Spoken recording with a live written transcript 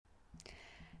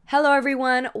Hello,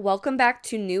 everyone. Welcome back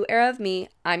to New Era of Me.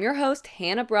 I'm your host,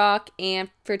 Hannah Brock, and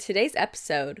for today's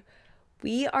episode,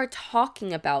 we are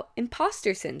talking about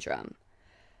imposter syndrome.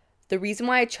 The reason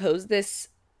why I chose this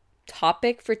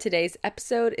topic for today's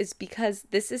episode is because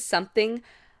this is something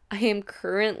I am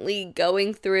currently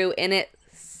going through, and it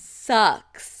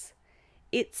sucks.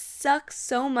 It sucks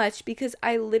so much because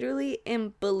I literally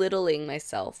am belittling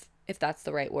myself, if that's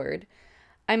the right word.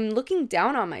 I'm looking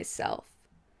down on myself.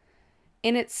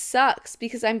 And it sucks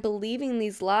because I'm believing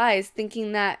these lies,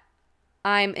 thinking that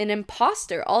I'm an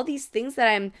imposter. All these things that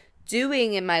I'm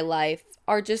doing in my life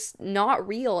are just not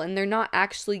real and they're not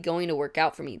actually going to work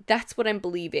out for me. That's what I'm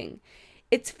believing.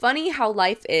 It's funny how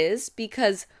life is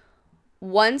because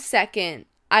 1 second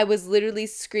I was literally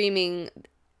screaming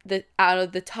out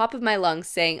of the top of my lungs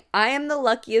saying, I am the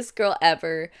luckiest girl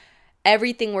ever.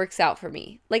 Everything works out for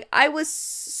me. Like, I was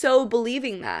so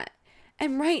believing that.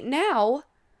 And right now,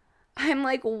 I'm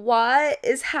like, what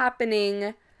is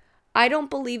happening? I don't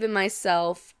believe in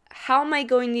myself. How am I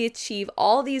going to achieve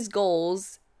all these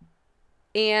goals?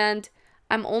 And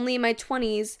I'm only in my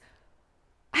 20s.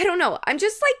 I don't know. I'm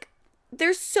just like,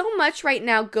 there's so much right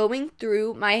now going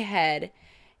through my head.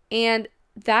 And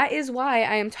that is why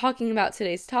I am talking about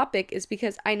today's topic, is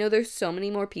because I know there's so many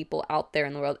more people out there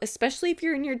in the world, especially if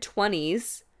you're in your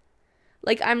 20s.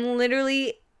 Like, I'm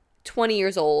literally 20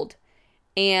 years old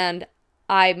and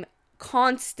I'm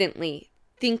constantly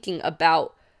thinking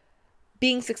about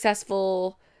being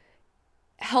successful,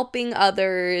 helping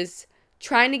others,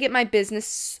 trying to get my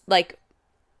business like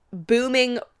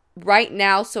booming right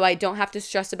now so I don't have to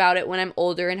stress about it when I'm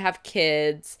older and have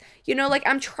kids. You know, like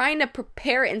I'm trying to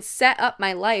prepare and set up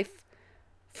my life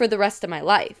for the rest of my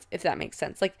life, if that makes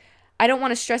sense. Like, I don't want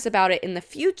to stress about it in the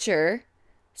future,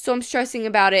 so I'm stressing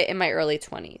about it in my early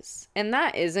 20s. And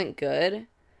that isn't good,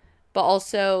 but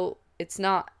also it's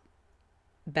not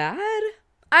bad?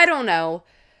 I don't know.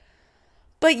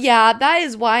 But yeah, that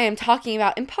is why I'm talking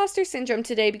about imposter syndrome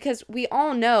today, because we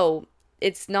all know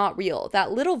it's not real.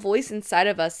 That little voice inside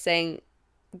of us saying,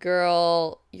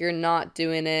 girl, you're not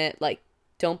doing it. Like,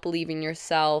 don't believe in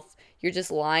yourself. You're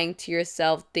just lying to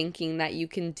yourself, thinking that you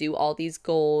can do all these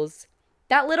goals.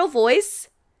 That little voice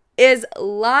is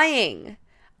lying.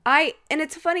 And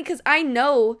it's funny because I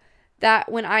know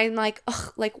that when I'm like,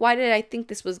 ugh, like, why did I think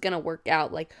this was going to work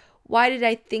out? Like, why did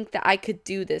I think that I could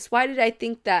do this? Why did I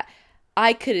think that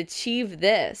I could achieve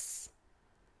this?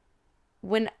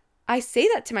 When I say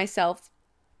that to myself,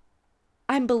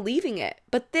 I'm believing it.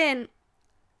 But then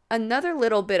another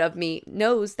little bit of me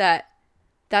knows that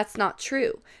that's not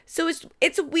true. So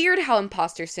it's weird how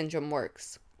imposter syndrome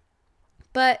works.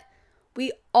 But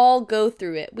we all go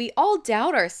through it. We all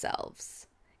doubt ourselves.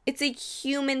 It's a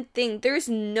human thing. There's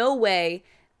no way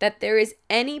that there is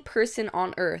any person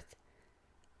on earth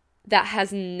that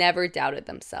has never doubted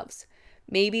themselves.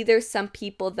 Maybe there's some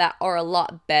people that are a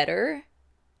lot better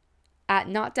at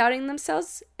not doubting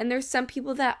themselves, and there's some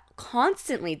people that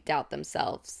constantly doubt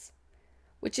themselves,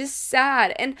 which is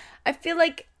sad. And I feel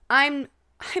like I'm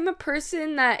a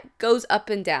person that goes up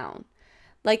and down.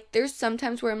 Like, there's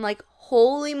sometimes where I'm like,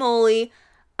 holy moly,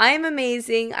 I am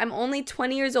amazing. I'm only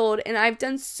 20 years old and I've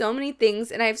done so many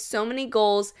things and I have so many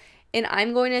goals, and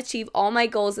I'm going to achieve all my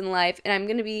goals in life, and I'm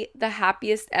going to be the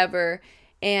happiest ever.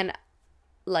 And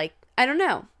like, I don't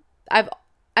know.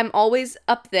 I'm always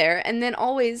up there and then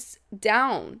always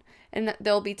down. And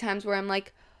there'll be times where I'm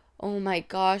like, oh my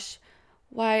gosh,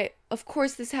 why? Of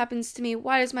course this happens to me.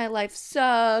 Why does my life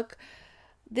suck?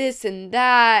 This and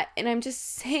that. And I'm just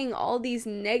saying all these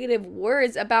negative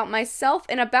words about myself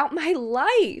and about my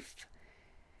life.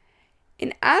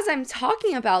 And as I'm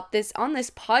talking about this on this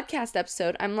podcast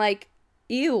episode, I'm like,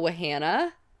 ew,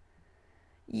 Hannah,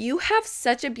 you have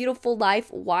such a beautiful life.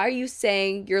 Why are you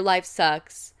saying your life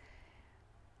sucks?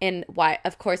 And why,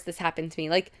 of course, this happened to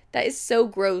me. Like, that is so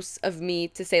gross of me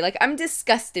to say. Like, I'm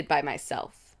disgusted by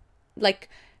myself. Like,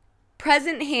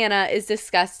 present Hannah is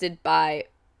disgusted by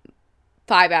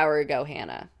 5 hour ago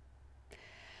Hannah.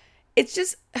 It's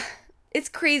just, it's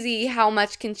crazy how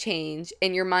much can change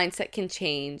and your mindset can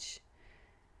change.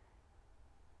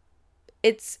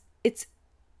 It's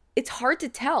hard to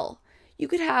tell. You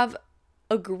could have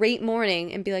a great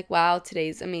morning and be like, wow,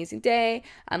 today's an amazing day.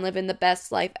 I'm living the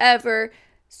best life ever.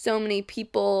 So many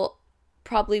people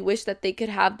probably wish that they could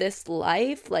have this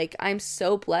life. Like, I'm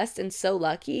so blessed and so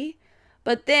lucky.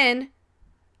 But then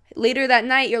later that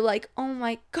night, you're like, oh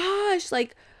my gosh,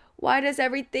 like, why does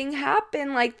everything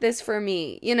happen like this for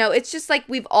me? You know, it's just like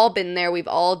we've all been there. We've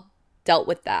all dealt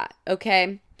with that,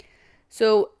 okay?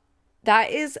 So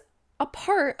that is a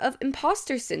part of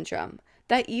imposter syndrome.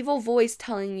 That evil voice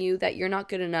telling you that you're not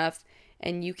good enough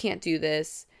and you can't do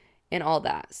this and all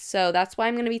that. So that's why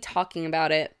I'm going to be talking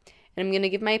about it. And I'm going to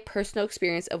give my personal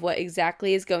experience of what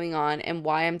exactly is going on and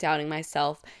why I'm doubting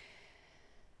myself.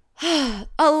 A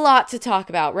lot to talk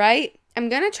about, right? I'm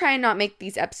going to try and not make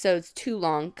these episodes too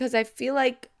long because I feel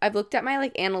like I've looked at my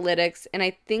analytics, and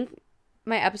I think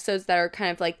my episodes that are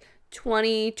kind of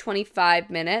 20, 25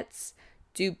 minutes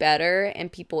do better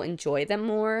and people enjoy them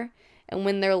more. And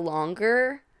when they're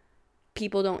longer,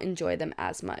 people don't enjoy them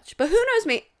as much. But who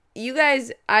knows, you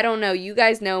guys, I don't know. You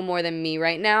guys know more than me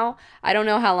right now. I don't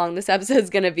know how long this episode's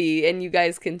going to be, and you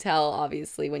guys can tell,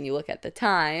 obviously, when you look at the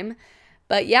time.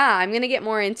 But yeah, I'm going to get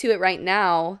more into it right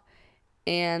now.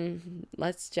 And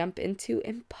let's jump into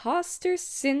imposter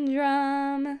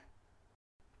syndrome.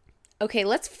 Okay,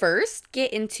 let's first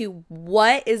get into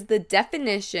what is the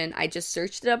definition. I just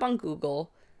searched it up on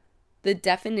Google. The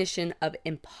definition of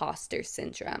imposter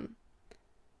syndrome.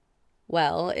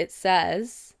 Well, it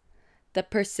says the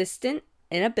persistent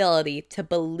inability to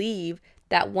believe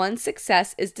that one's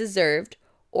success is deserved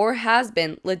or has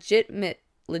been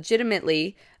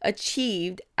legitimately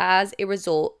achieved as a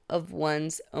result of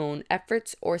one's own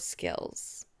efforts or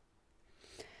skills.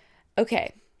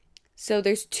 Okay, so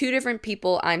there's 2 different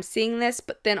people I'm seeing this,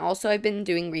 but then also I've been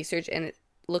doing research, and it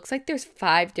looks like there's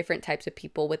 5 different types of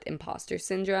people with imposter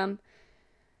syndrome.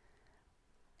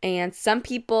 And some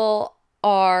people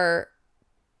are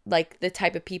the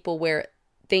type of people where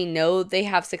they know they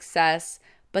have success,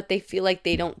 but they feel like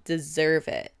they don't deserve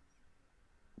it.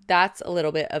 That's a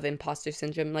little bit of imposter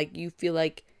syndrome. You feel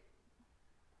like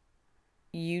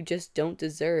you just don't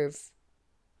deserve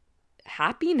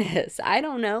happiness. I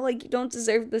don't know. You don't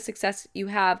deserve the success you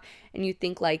have, and you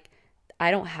think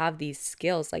I don't have these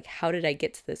skills. How did I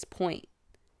get to this point?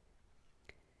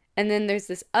 And then there's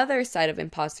this other side of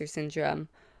imposter syndrome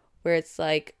where it's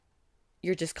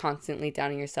you're just constantly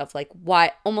doubting yourself.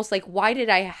 Why? Almost why did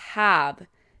I have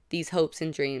these hopes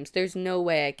and dreams? There's no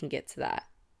way I can get to that.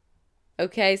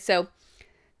 Okay, so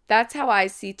that's how I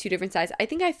see 2 different sides. I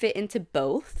think I fit into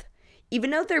both.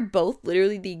 Even though they're both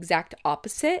literally the exact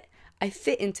opposite, I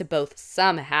fit into both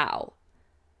somehow.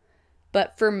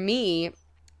 But for me,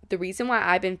 the reason why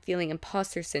I've been feeling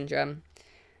imposter syndrome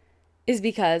is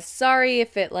because, sorry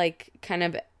if it kind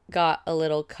of got a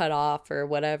little cut off or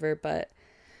whatever, but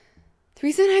the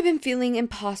reason I've been feeling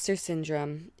imposter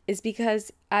syndrome is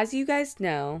because, as you guys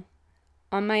know,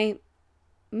 on my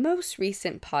most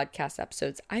recent podcast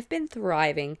episodes, I've been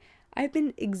thriving. I've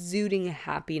been exuding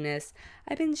happiness.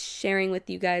 I've been sharing with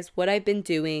you guys what I've been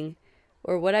doing,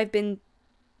 or what I've been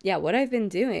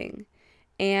doing.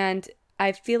 And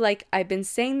I feel like I've been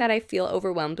saying that I feel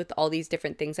overwhelmed with all these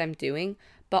different things I'm doing,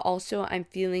 but also I'm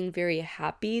feeling very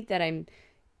happy that I'm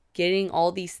getting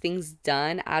all these things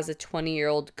done as a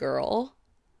 20-year-old girl.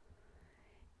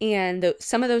 And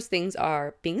some of those things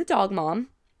are being a dog mom,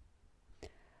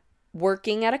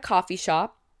 working at a coffee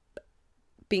shop,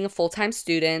 being a full-time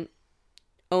student,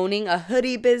 owning a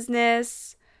hoodie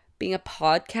business, being a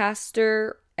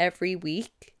podcaster every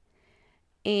week,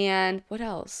 and what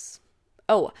else?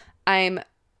 Oh,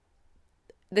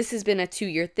 this has been a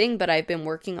 2-year thing, but I've been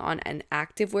working on an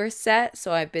activewear set,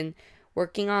 so I've been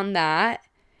working on that.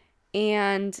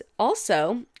 And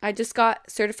also, I just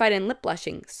got certified in lip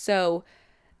blushing, so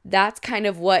that's kind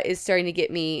of what is starting to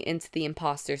get me into the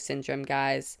imposter syndrome,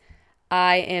 guys.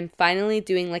 I am finally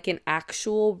doing an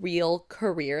actual real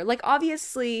career.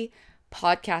 Obviously,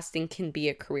 podcasting can be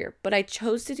a career, but I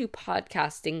chose to do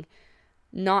podcasting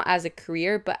not as a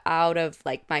career, but out of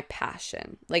my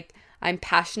passion. I'm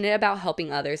passionate about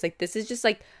helping others. This is just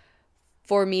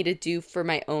for me to do for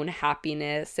my own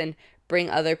happiness and bring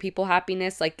other people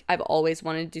happiness. I've always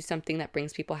wanted to do something that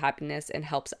brings people happiness and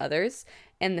helps others.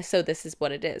 And so this is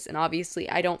what it is. And obviously,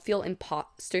 I don't feel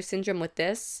imposter syndrome with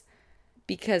this,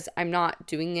 because I'm not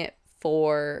doing it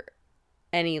for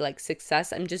any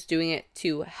success. I'm just doing it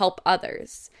to help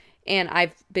others. And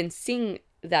I've been seeing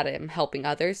that I'm helping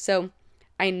others. So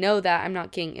I know that I'm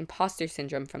not getting imposter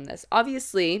syndrome from this.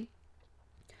 Obviously,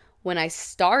 when I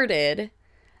started,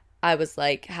 I was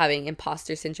having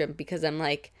imposter syndrome because I'm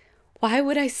why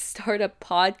would I start a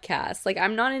podcast?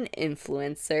 I'm not an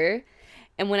influencer.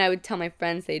 And when I would tell my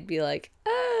friends, they'd be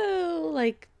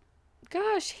oh,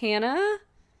 gosh, Hannah,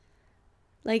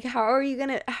 how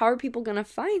are people gonna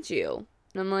find you?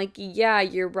 And I'm yeah,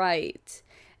 you're right.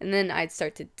 And then I'd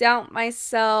start to doubt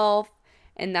myself.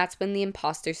 And that's when the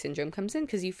imposter syndrome comes in,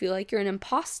 because you feel like you're an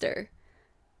imposter.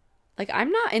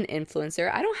 I'm not an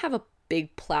influencer. I don't have a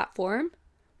big platform.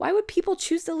 Why would people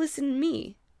choose to listen to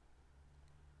me?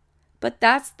 But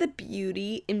that's the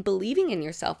beauty in believing in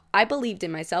yourself. I believed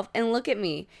in myself, and look at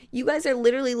me. You guys are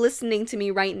literally listening to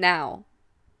me right now,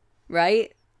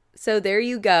 right? So there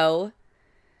you go.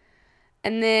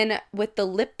 And then with the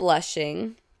lip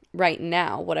blushing, right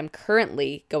now, what I'm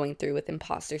currently going through with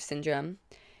imposter syndrome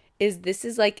is this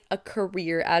is like a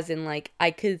career, as in like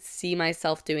I could see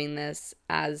myself doing this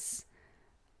as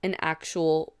an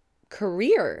actual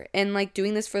career and like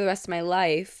doing this for the rest of my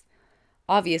life,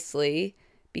 obviously,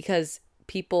 because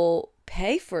people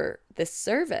pay for this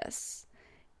service.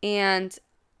 And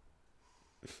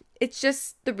it's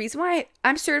just the reason why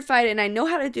I'm certified and I know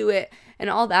how to do it and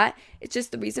all that. It's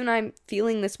just the reason I'm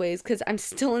feeling this way is because I'm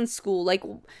still in school. Like,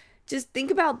 just think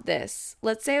about this.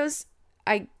 Let's say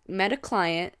I met a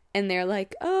client and they're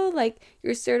like, oh, like,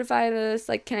 you're certified in this.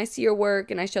 Like, can I see your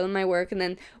work? And I show them my work. And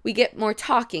then we get more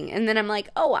talking. And then I'm like,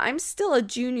 oh, I'm still a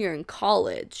junior in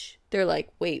college. They're like,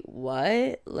 wait,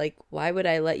 what? Like, why would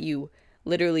I let you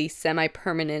literally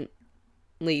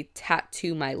semi-permanently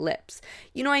tattoo my lips?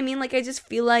 You know what I mean? Like, I just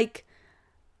feel like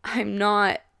I'm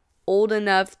not old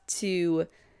enough to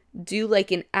do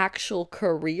like an actual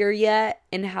career yet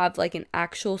and have like an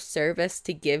actual service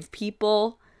to give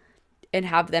people and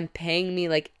have them paying me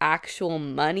like actual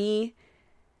money.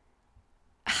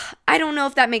 I don't know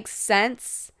if that makes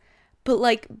sense, but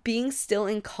like being still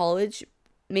in college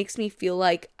makes me feel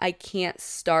like I can't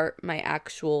start my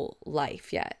actual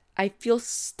life yet. I feel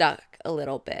stuck a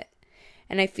little bit.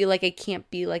 And I feel like I can't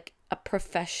be like a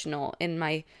professional in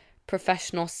my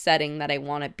professional setting that I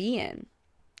want to be in.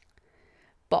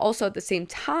 But also at the same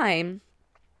time,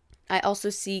 I also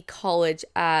see college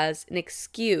as an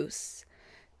excuse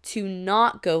to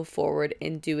not go forward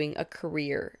in doing a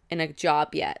career in a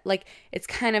job yet. Like, it's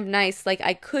kind of nice. Like,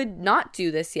 I could not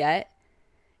do this yet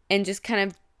and just kind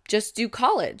of just do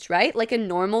college, right? Like a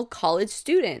normal college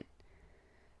student.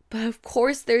 But of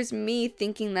course, there's me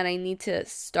thinking that I need to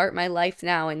start my life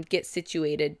now and get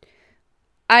situated.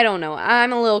 I don't know.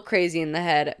 I'm a little crazy in the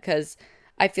head because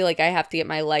I feel like I have to get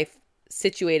my life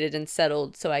situated and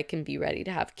settled so I can be ready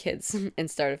to have kids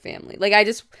and start a family. Like,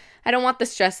 I don't want the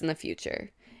stress in the future.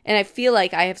 And I feel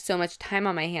like I have so much time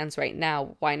on my hands right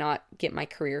now. Why not get my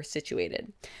career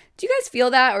situated? Do you guys feel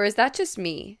that, or is that just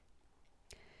me?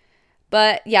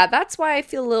 But yeah, that's why I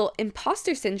feel a little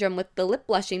imposter syndrome with the lip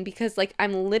blushing, because like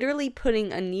I'm literally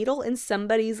putting a needle in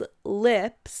somebody's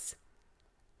lips.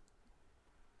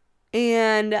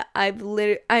 And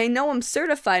I know I'm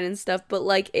certified and stuff, but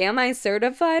like, am I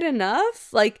certified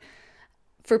enough? Like,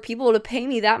 for people to pay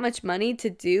me that much money to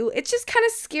do, it just kind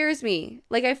of scares me.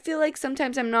 Like, I feel like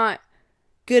sometimes I'm not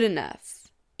good enough.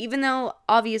 Even though,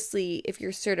 obviously, if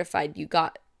you're certified,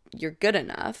 you're good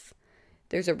enough.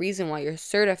 There's a reason why you're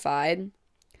certified.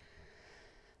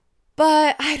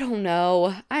 But I don't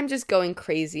know. I'm just going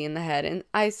crazy in the head. And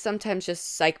I sometimes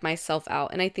just psych myself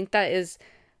out. And I think that is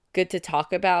good to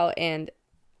talk about. And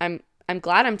I'm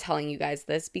glad I'm telling you guys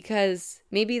this, because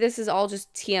maybe this is all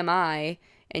just TMI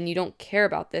and you don't care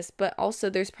about this, but also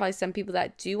there's probably some people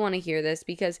that do want to hear this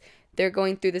because they're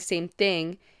going through the same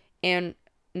thing, and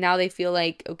now they feel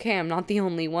like, okay, I'm not the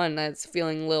only one that's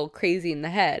feeling a little crazy in the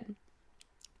head.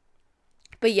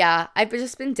 But yeah, I've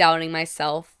just been doubting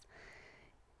myself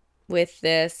with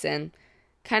this and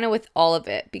kind of with all of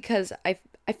it, because I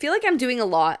feel like I'm doing a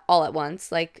lot all at once,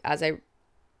 like as I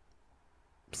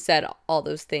said, all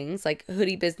those things, like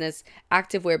hoodie business,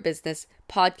 activewear business,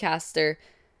 podcaster,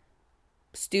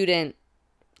 student,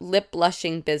 lip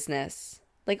blushing business,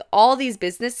 like all these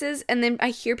businesses. And then I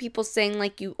hear people saying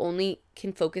like you only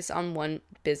can focus on one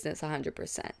business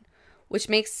 100%, which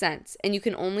makes sense. And you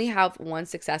can only have one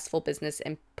successful business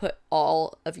and put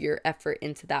all of your effort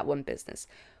into that one business,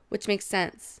 which makes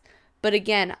sense. But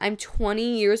again, I'm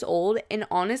 20 years old, and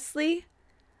honestly,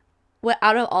 what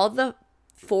out of all the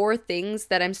 4 things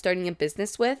that I'm starting a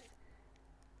business with,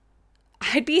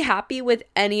 I'd be happy with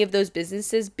any of those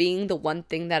businesses being the one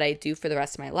thing that I do for the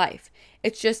rest of my life.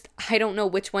 It's just, I don't know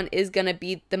which one is going to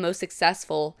be the most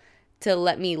successful to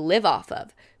let me live off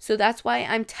of. So that's why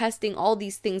I'm testing all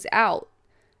these things out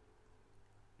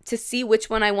to see which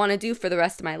one I want to do for the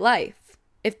rest of my life.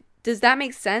 Does that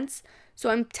make sense?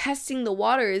 So I'm testing the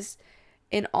waters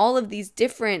in all of these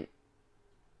different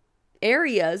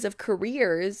areas of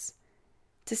careers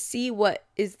to see what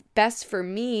is best for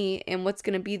me and what's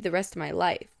going to be the rest of my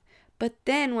life. But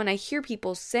then when I hear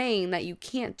people saying that you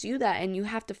can't do that and you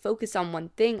have to focus on one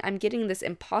thing, I'm getting this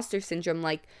imposter syndrome,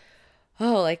 like,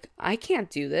 oh, like, I can't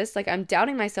do this. Like, I'm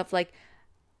doubting myself, like,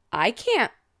 I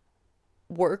can't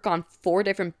work on 4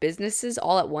 different businesses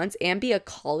all at once and be a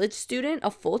college student,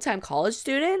 a full-time college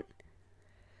student.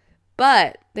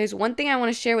 But there's one thing I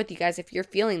want to share with you guys if you're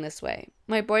feeling this way.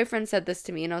 My boyfriend said this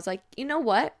to me, and I was like, you know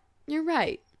what? You're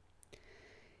right.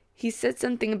 He said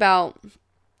something about,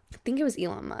 I think it was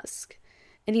Elon Musk.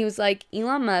 And he was like,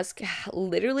 Elon Musk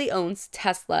literally owns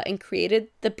Tesla and created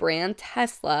the brand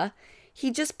Tesla. He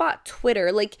just bought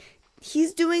Twitter. Like,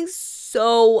 he's doing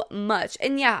so much.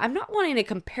 And yeah, I'm not wanting to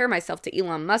compare myself to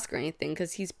Elon Musk or anything,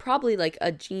 because he's probably like a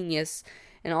genius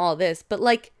in all this. But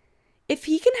like, if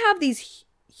he can have these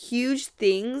huge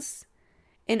things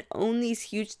and own these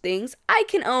huge things, I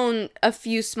can own a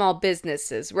few small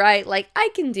businesses, right? Like, I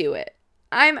can do it.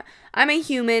 I'm a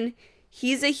human.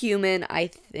 He's a human, I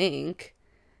think.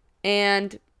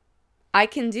 And I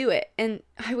can do it. And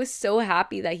I was so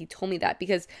happy that he told me that,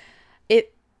 because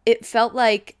it felt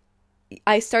like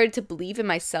I started to believe in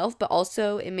myself, but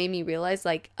also it made me realize,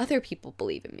 like, other people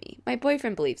believe in me. My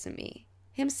boyfriend believes in me.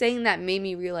 Him saying that made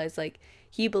me realize, like,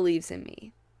 he believes in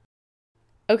me.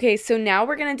 Okay, so now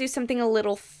we're going to do something a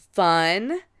little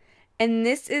fun. And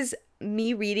this is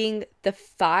me reading the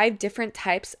 5 different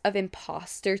types of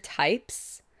imposter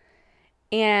types.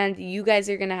 And you guys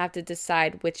are going to have to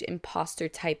decide which imposter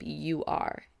type you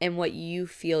are and what you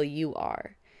feel you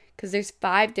are. Because there's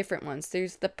 5 different ones.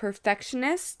 There's the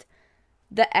perfectionist,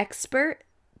 the expert,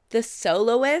 the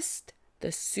soloist,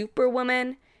 the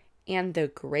superwoman, and the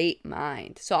great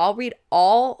mind. So I'll read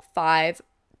all 5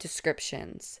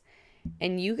 descriptions.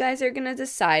 And you guys are going to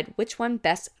decide which one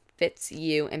best fits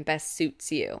you and best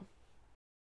suits you.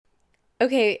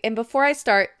 Okay, and before I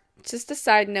start, just a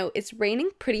side note, it's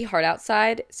raining pretty hard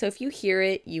outside. So if you hear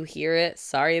it, you hear it.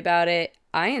 Sorry about it.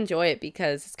 I enjoy it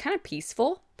because it's kind of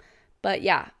peaceful. But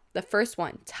yeah, the first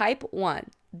one, type 1,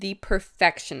 the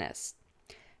perfectionist.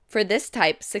 For this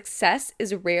type, success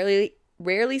is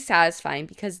rarely satisfying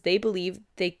because they believe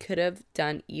they could have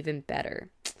done even better.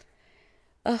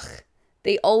 Ugh.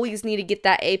 They always need to get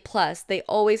that A+. They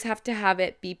always have to have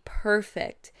it be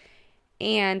perfect.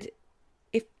 And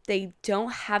if they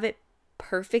don't have it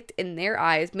perfect in their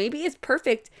eyes, maybe it's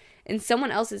perfect in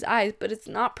someone else's eyes, but it's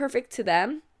not perfect to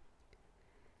them,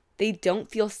 they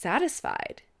don't feel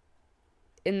satisfied.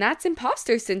 And that's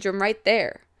imposter syndrome right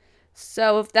there.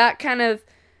 So if that kind of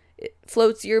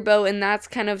floats your boat and that's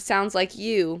kind of sounds like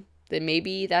you, then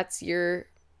maybe that's your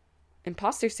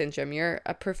imposter syndrome. You're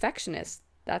a perfectionist.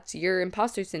 That's your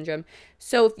imposter syndrome.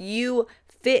 So if you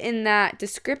fit in that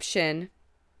description,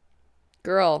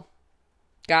 girl,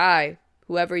 guy,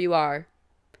 whoever you are,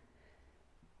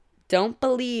 don't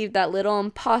believe that little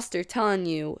imposter telling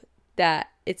you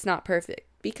that it's not perfect,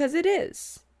 because it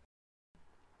is.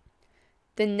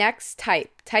 The next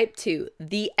type, type 2,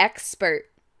 the expert.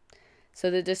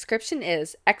 So the description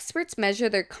is, experts measure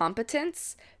their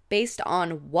competence based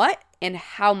on what and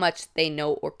how much they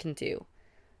know or can do.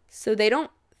 So they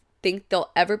don't think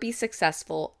they'll ever be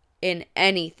successful in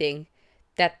anything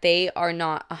that they are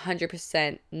not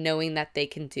 100% knowing that they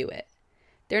can do it.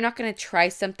 They're not going to try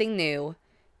something new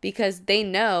because they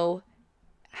know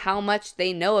how much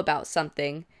they know about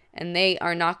something, and they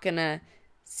are not going to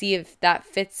see if that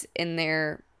fits in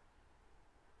their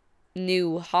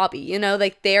new hobby. You know,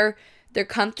 like they're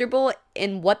comfortable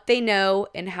in what they know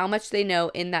and how much they know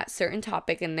in that certain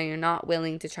topic, and they're not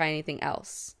willing to try anything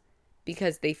else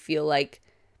because they feel like,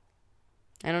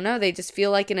 I don't know, they just feel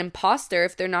like an imposter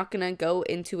if they're not going to go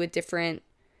into a different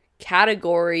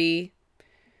category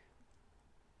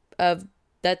of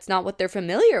that's not what they're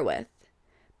familiar with.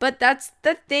 But that's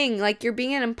the thing, like, you're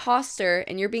being an imposter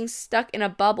and you're being stuck in a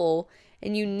bubble,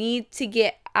 and you need to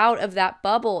get out of that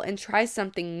bubble and try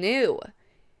something new.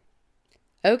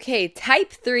 Okay,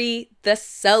 type 3, the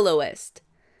soloist.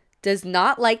 Does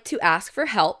not like to ask for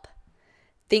help.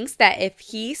 Thinks that if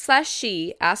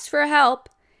he/she asks for help,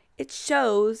 it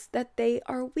shows that they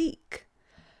are weak.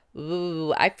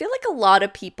 Ooh, I feel like a lot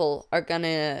of people are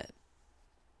gonna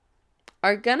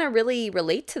really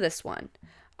relate to this one.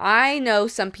 I know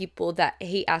some people that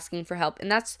hate asking for help,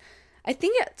 and I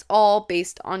think it's all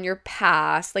based on your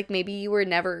past. Like, maybe you were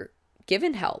never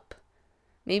given help.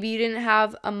 Maybe you didn't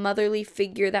have a motherly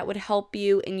figure that would help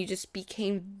you, and you just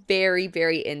became very,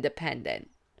 very independent.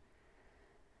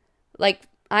 Like,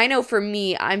 I know for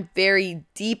me, I'm very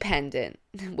dependent,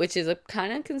 which is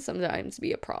can sometimes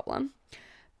be a problem.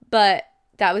 But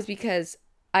that was because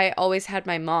I always had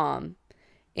my mom,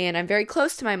 and I'm very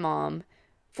close to my mom,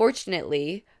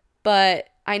 fortunately. But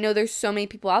I know there's so many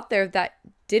people out there that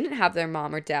didn't have their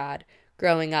mom or dad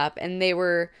growing up, and they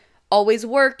were always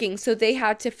working, so they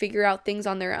had to figure out things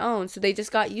on their own. So they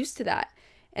just got used to that.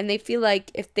 And they feel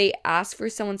like if they ask for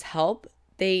someone's help,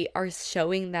 they are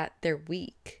showing that they're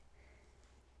weak,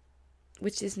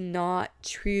 which is not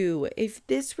true. If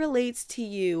this relates to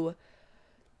you,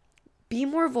 be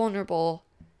more vulnerable.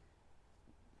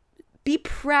 Be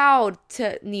proud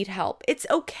to need help. It's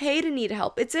okay to need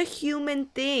help. It's a human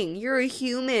thing. You're a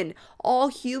human. All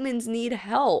humans need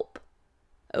help.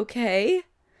 Okay?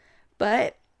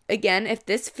 But again, if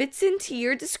this fits into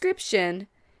your description,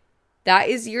 that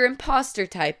is your imposter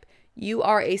type. You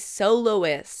are a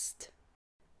soloist.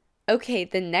 Okay,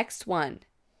 the next one.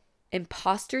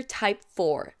 Imposter type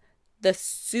 4. The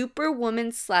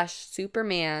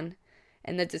superwoman/superman.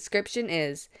 And the description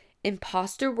is,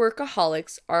 imposter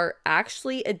workaholics are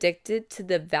actually addicted to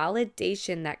the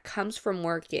validation that comes from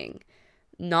working,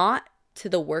 not to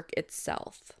the work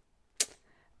itself.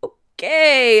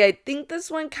 Okay, I think this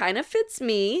one kind of fits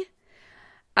me.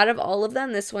 Out of all of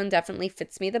them, this one definitely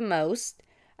fits me the most.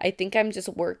 I think I'm just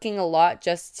working a lot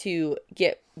just to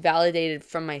get validated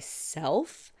from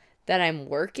myself that I'm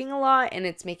working a lot, and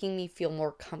it's making me feel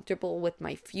more comfortable with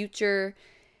my future.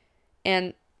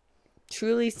 And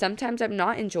truly, sometimes I'm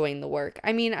not enjoying the work.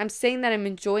 I mean, I'm saying that I'm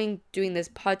enjoying doing this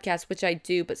podcast, which I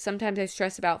do, but sometimes I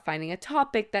stress about finding a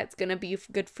topic that's going to be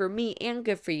good for me and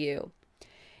good for you.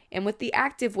 And with the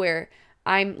activewear,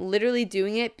 I'm literally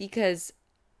doing it because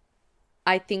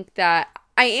I think that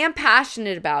I am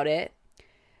passionate about it,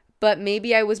 but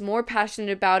maybe I was more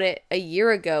passionate about it a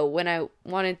year ago when I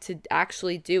wanted to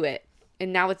actually do it.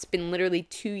 And now it's been literally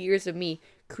 2 years of me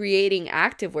creating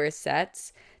activewear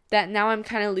sets that now I'm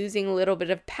kind of losing a little bit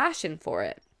of passion for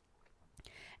it.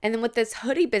 And then with this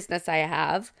hoodie business I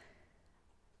have,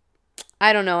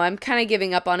 I don't know, I'm kind of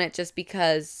giving up on it just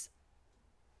because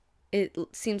it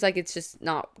seems like it's just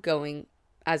not going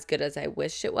as good as I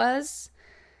wish it was.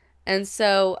 And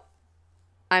so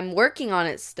I'm working on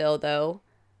it still though,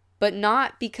 but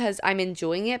not because I'm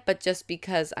enjoying it, but just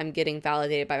because I'm getting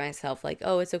validated by myself. Like,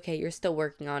 oh, it's okay, you're still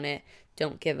working on it.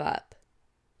 Don't give up.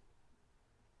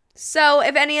 So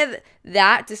if any of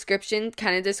that description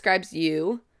kind of describes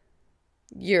you,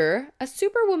 you're a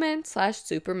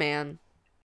superwoman/superman.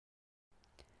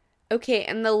 Okay,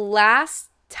 and the last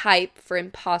type for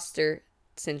imposter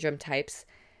syndrome types,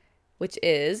 which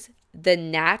is the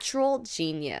natural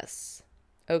genius.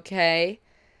 Okay?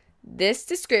 This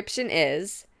description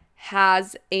has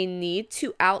a need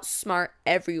to outsmart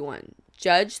everyone,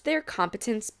 judge their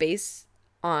competence based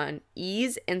on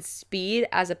ease and speed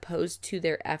as opposed to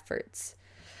their efforts.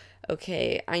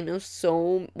 Okay, I know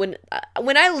when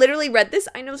I literally read this,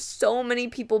 I know so many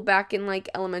people back in like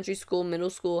elementary school, middle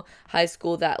school, high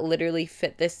school that literally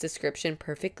fit this description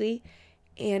perfectly.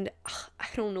 And I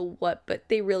don't know what, but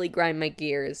they really grind my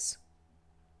gears.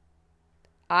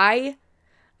 I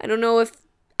don't know if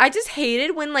I just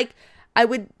hated when like I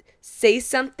would say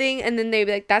something and then they'd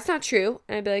be like, that's not true.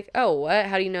 And I'd be like, oh, what?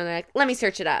 How do you know that? Let me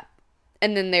search it up.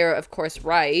 And then they're, of course,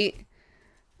 right.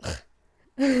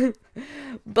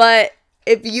 But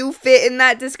if you fit in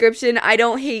that description, I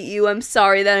don't hate you. I'm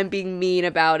sorry that I'm being mean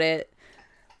about it.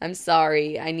 I'm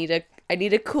sorry. I need to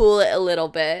cool it a little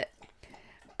bit.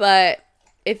 But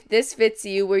if this fits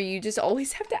you where you just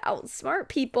always have to outsmart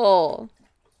people.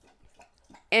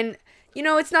 And, you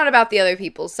know, it's not about the other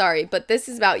people, sorry, but this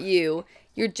is about you.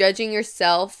 You're judging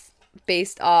yourself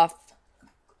based off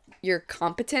your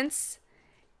competence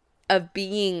of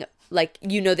being, like,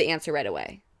 you know the answer right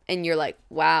away. And you're like,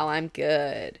 wow, I'm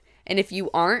good. And if you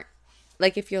aren't,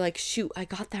 like, if you're like, shoot, I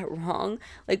got that wrong.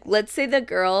 Like, let's say the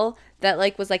girl that,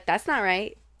 like, was like, that's not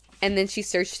right. And then she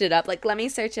searched it up. Like, let me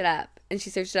search it up. And she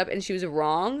searched it up and she was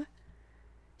wrong.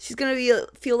 She's going to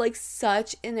feel like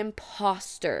such an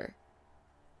imposter.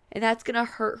 And that's going to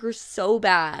hurt her so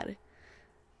bad.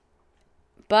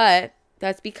 But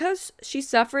that's because she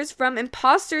suffers from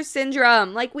imposter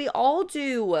syndrome, like we all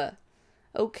do.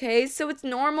 Okay, so it's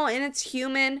normal and it's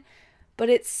human, but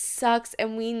it sucks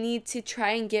and we need to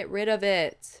try and get rid of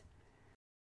it.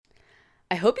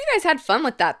 I hope you guys had fun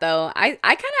with that though. I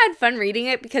kind of had fun reading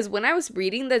it because when I was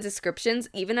reading the descriptions,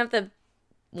 even of the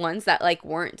ones that like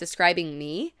weren't describing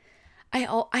me,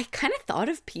 I kind of thought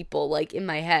of people like in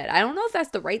my head. I don't know if that's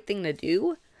the right thing to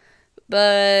do,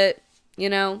 but you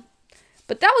know,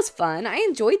 but that was fun. I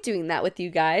enjoyed doing that with you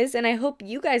guys, and I hope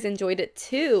you guys enjoyed it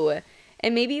too.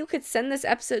 And maybe you could send this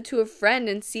episode to a friend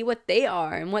and see what they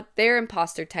are and what their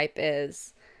imposter type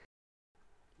is.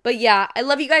 But yeah, I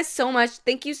love you guys so much.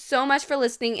 Thank you so much for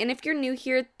listening. And if you're new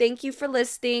here, thank you for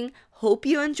listening. Hope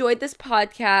you enjoyed this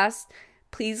podcast.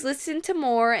 Please listen to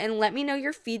more and let me know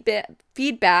your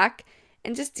feedback.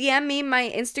 And just DM me.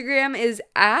 My Instagram is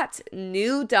at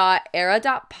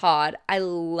new.era.pod. I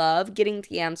love getting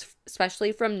DMs,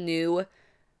 especially from new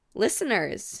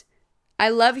listeners. I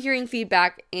love hearing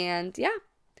feedback. And yeah,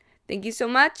 thank you so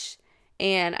much.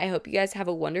 And I hope you guys have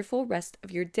a wonderful rest of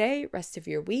your day, rest of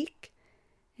your week.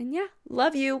 And yeah,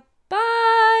 love you.